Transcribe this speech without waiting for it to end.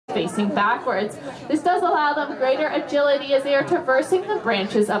facing backwards. This does allow them greater agility as they are traversing the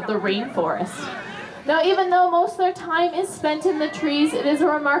branches of the rainforest. Now, even though most of their time is spent in the trees, it is a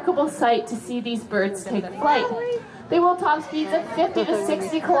remarkable sight to see these birds take flight. They will top speeds of 50 to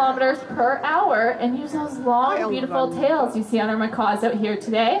 60 kilometers per hour and use those long, beautiful tails you see on our macaws out here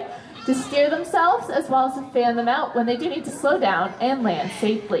today to steer themselves as well as to fan them out when they do need to slow down and land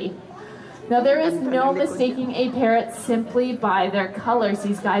safely. Now, there is no mistaking a parrot simply by their colors.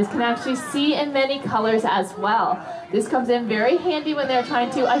 These guys can actually see in many colors as well. This comes in very handy when they're trying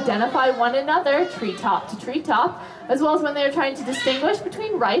to identify one another, treetop to treetop, as well as when they're trying to distinguish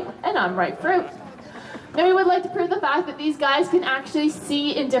between ripe and unripe fruit. Now, we would like to prove the fact that these guys can actually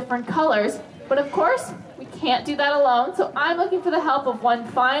see in different colors, but of course, we can't do that alone, so I'm looking for the help of one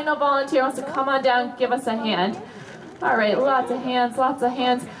final volunteer who wants to come on down and give us a hand. All right, lots of hands, lots of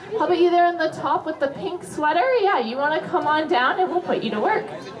hands. How about you there in the top with the pink sweater? Yeah, you want to come on down and we'll put you to work.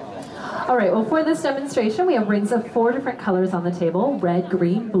 All right, well, for this demonstration, we have rings of 4 different colors on the table: red,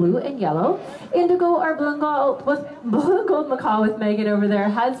 green, blue, and yellow. Indigo, our blue and gold macaw with Megan over there,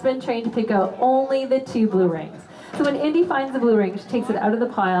 has been trained to pick out only the 2 blue rings. So when Indy finds the blue ring, she takes it out of the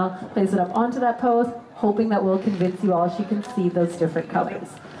pile, places it up onto that post, hoping that will convince you all she can see those different colors.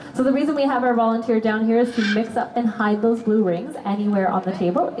 So the reason we have our volunteer down here is to mix up and hide those blue rings anywhere on the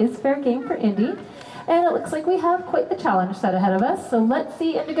table. Is fair game for Indy. And it looks like we have quite the challenge set ahead of us. So let's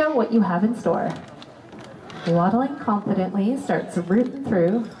see, Indigo, what you have in store. Waddling confidently, starts rooting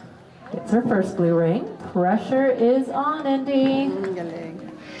through, gets her first blue ring. Pressure is on, Indy.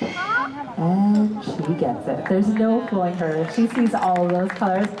 And she gets it. There's no fooling her. She sees all of those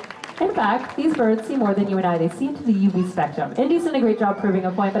colors. In fact, these birds see more than you and I. They see into the UV spectrum. Indy's done a great job proving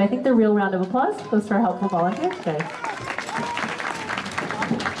a point, but I think the real round of applause goes to our helpful volunteer today.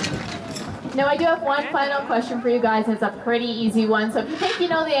 Now, I do have one final question for you guys. It's a pretty easy one, so if you think you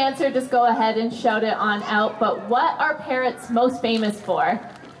know the answer, just go ahead and shout it on out. But what are parrots most famous for?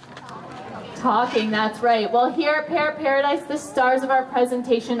 Talking, that's right. Well, here at Parrot Paradise, the stars of our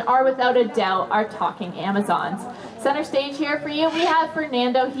presentation are without a doubt our talking Amazons. Center stage here for you, we have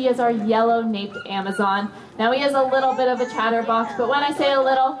Fernando. He is our yellow-naped Amazon. Now, he is a little bit of a chatterbox, but when I say a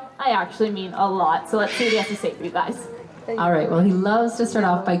little, I actually mean a lot. So let's see what he has to say for you guys. All right, well, he loves to start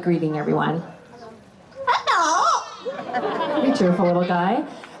off by greeting everyone. Hello! Be cheerful, little guy.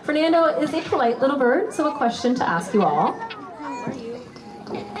 Fernando is a polite little bird, so a question to ask you all.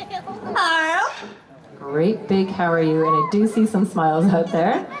 Hello. Great big how are you, and I do see some smiles out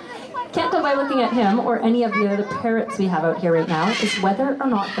there. Can't tell by looking at him or any of the other parrots we have out here right now is whether or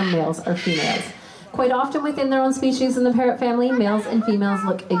not the males are females. Quite often within their own species in the parrot family, males and females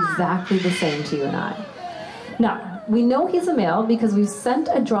look exactly the same to you and I. Now, we know he's a male because we've sent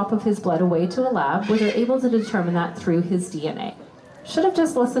a drop of his blood away to a lab where they're able to determine that through his DNA. Should have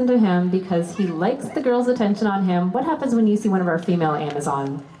just listened to him because he likes the girls' attention on him. What happens when you see one of our female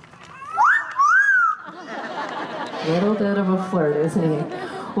Amazons? Little bit of a flirt, isn't he?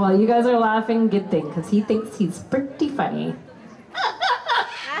 Well, you guys are laughing, good thing, because he thinks he's pretty funny.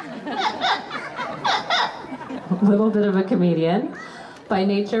 A little bit of a comedian. By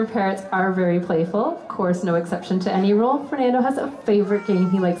nature, parrots are very playful. Of course, no exception to any rule. Fernando has a favorite game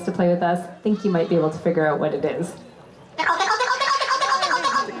he likes to play with us. Think you might be able to figure out what it is.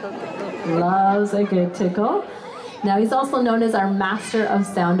 Loves a good tickle. Now, he's also known as our master of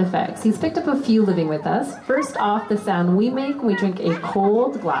sound effects. He's picked up a few living with us. First off, the sound we make when we drink a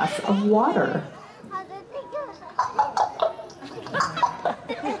cold glass of water.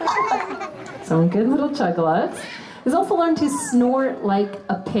 Some good little chuggalots. He's also learned to snort like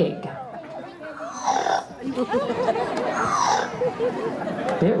a pig.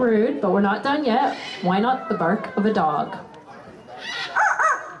 Bit rude, but we're not done yet. Why not the bark of a dog?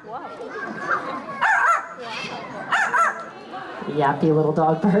 Yappy little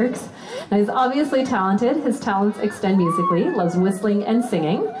dog barks. Now, he's obviously talented. His talents extend musically, loves whistling and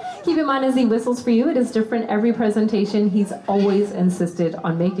singing. Keep in mind as he whistles for you, it is different every presentation. He's always insisted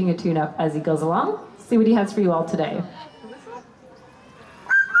on making a tune-up as he goes along. See what he has for you all today.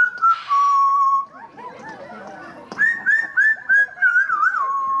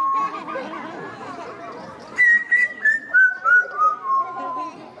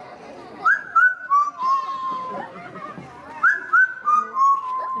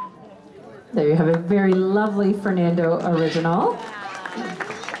 There you have a very lovely Fernando original.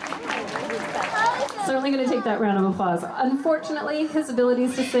 Certainly going to take that round of applause. Unfortunately, his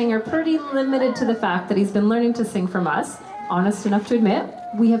abilities to sing are pretty limited to the fact that he's been learning to sing from us. Honest enough to admit,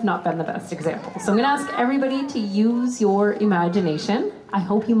 we have not been the best example. So I'm going to ask everybody to use your imagination. I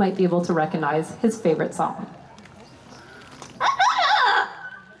hope you might be able to recognize his favorite song.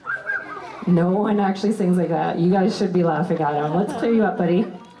 No one actually sings like that. You guys should be laughing at him. Let's clear you up, buddy.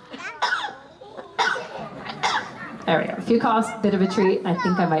 There we go. A few coughs, bit of a treat. I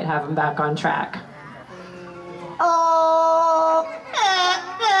think I might have him back on track.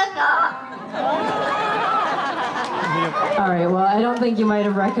 All right, well, I don't think you might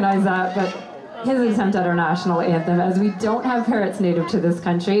have recognized that, but his attempt at our national anthem, as we don't have parrots native to this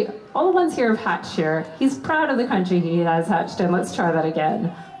country. All the ones here have hatched here. He's proud of the country he has hatched in. Let's try that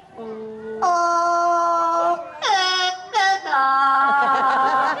again.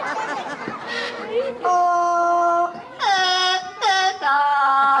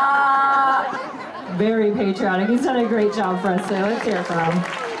 Very patriotic. He's done a great job for us today. Let's hear it from him.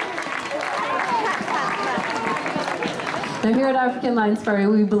 Now here at African Lion Safari,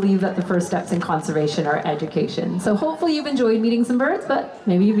 we believe that the first steps in conservation are education. So hopefully you've enjoyed meeting some birds, but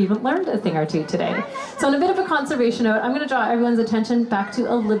maybe you've even learned a thing or two today. So on a bit of a conservation note, I'm going to draw everyone's attention back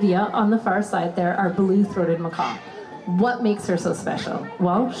to Olivia on the far side there, our blue-throated macaw. What makes her so special?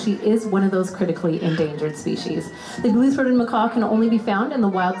 Well, she is one of those critically endangered species. The blue-throated macaw can only be found in the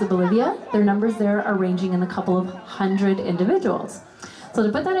wilds of Bolivia. Their numbers there are ranging in a couple of hundred individuals. So to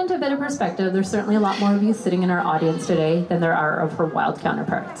put that into a bit of perspective, there's certainly a lot more of you sitting in our audience today than there are of her wild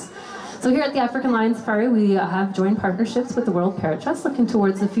counterparts. So here at the African Lion Safari, we have joined partnerships with the World Parrot Trust, looking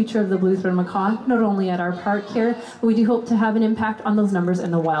towards the future of the blue-throated macaw, not only at our park here, but we do hope to have an impact on those numbers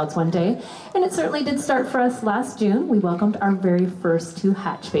in the wilds one day. And it certainly did start for us last June. We welcomed our very first 2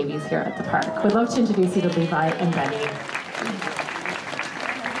 hatch babies here at the park. We'd love to introduce you to Levi and Benny.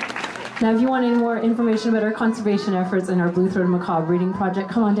 Now, if you want any more information about our conservation efforts and our blue-throated macaw breeding project,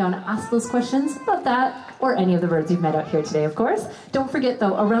 come on down and ask those questions about that or any of the birds you've met out here today, of course. Don't forget,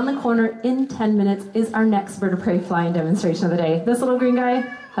 though, around the corner in 10 minutes is our next bird of prey flying demonstration of the day. This little green guy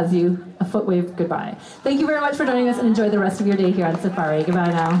has you a foot wave goodbye. Thank you very much for joining us and enjoy the rest of your day here on Safari.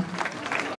 Goodbye now.